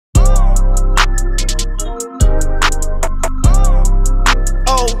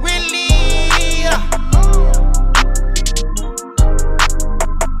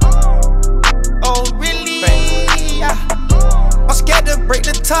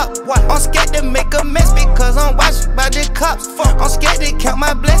up. I'm scared to make a mess because I'm watched by the cops. I'm scared to count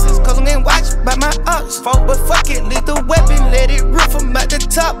my blessings cause I'm getting watched by my ups. But fuck it, lethal weapon, let it rip from at the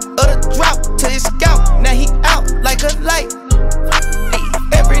top of the drop to his scalp. Now he out like a light.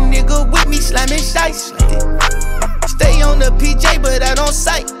 Every nigga with me slamming shice. Stay on the PJ, but I don't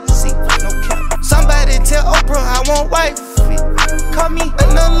sight. See, no cap. Somebody tell Oprah I want wife. Call me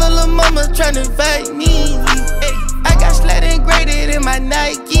another little mama tryna fight me. I got slat and graded in my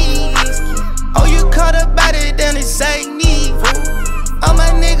Nikes. Oh, you caught about it, then it's like me. All my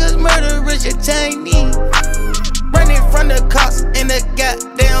niggas murderers, you Chinese. Running from the cops in the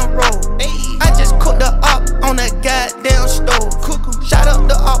goddamn road. I just cooked the op on the goddamn stove. Shot up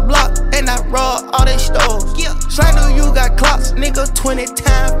the op block and I robbed all they stores. Slander, you got clocks, nigga 20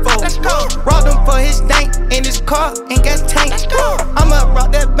 times fold. Robbed him for his dank in his car and gas tank. I'ma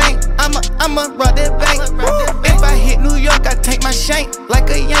rob that bank, I'ma rob that bank. If I hit New York, I take my shank like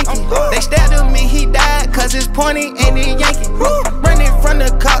a Yankee. They stabbed him and he died cause it's pointing and it yanking. Running from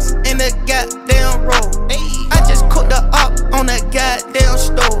the cops in the goddamn road. I just cooked the op on the goddamn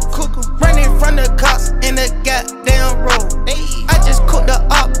stove. Running from the cops in the goddamn road. I just cooked the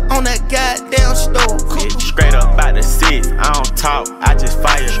op on the goddamn stove. Straight up by the 6, I don't talk, I just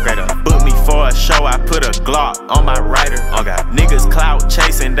fire. Straight up, book me for a show, I put a Glock on my rider. Oh God, niggas clout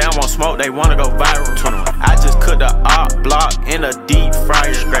chasing, they don't want smoke, they wanna go viral. 21, I just cooked the op block in a deep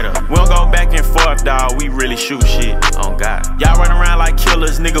fryer. Straight up, we don't go back and forth, dawg, we really shoot shit. Oh God, y'all run around like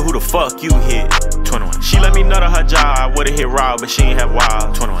killers, nigga, who the fuck you hit? 21, she let me nut on her jaw, I would've hit raw, but she ain't have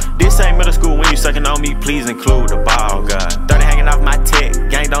wild. 21, this ain't middle school, when you sucking on me, please include the ball. God, 30 hanging off my tech,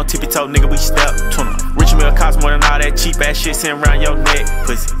 gang don't tippy toe, nigga, we step. 21, rich meal cost more than all that cheap ass shit sitting around your neck.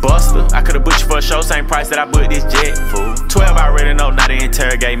 Pussy buster, I could've booked you for a show, same price that I booked this jet, fool. 12 I already know, now they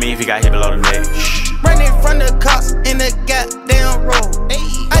interrogate me if he got hit below the neck. Running from the cops in the goddamn road.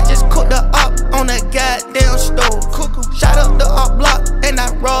 I just cooked the op on the goddamn stove. Shot up the op block and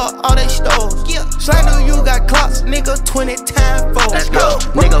I robbed all they stores. Slander, you got clocks, nigga 20 times fold. Let's go.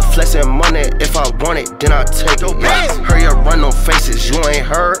 Nigga flexing money, if I want it, then I take it. Hurry up, run no faces, you ain't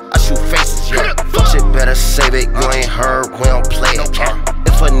heard, I shoot faces. Fuck shit, better save it, you ain't heard, we don't play it.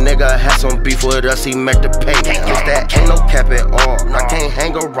 If a nigga has some beef with us, he make the pay. Cause that ain't no cap at all. I can't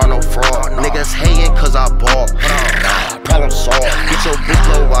hang around no fraud. Niggas hating cause I ball. Problem solved. Get your bitch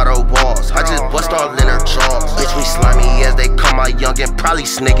blow out of walls. I just bust all in her jaws. Bitch, we slimy as they call my youngin'. Probably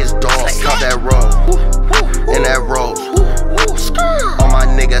snake his dogs. Count that roll. In that roll. All my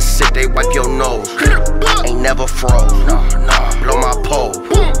niggas sick, they wipe your nose. Ain't never froze. Blow my pole.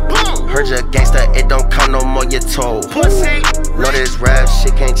 Heard ya gangsta, it don't count no more, you told. Know this rap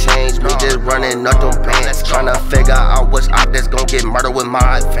shit can't change, me just running up them bands. Tryna figure out which op that's gon' get murdered with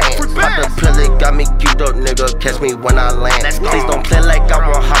my advance. Pop the pill, it got me cute up, nigga, catch me when I land. Please don't play like I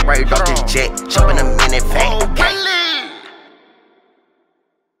won't hop right off this jet. Jumping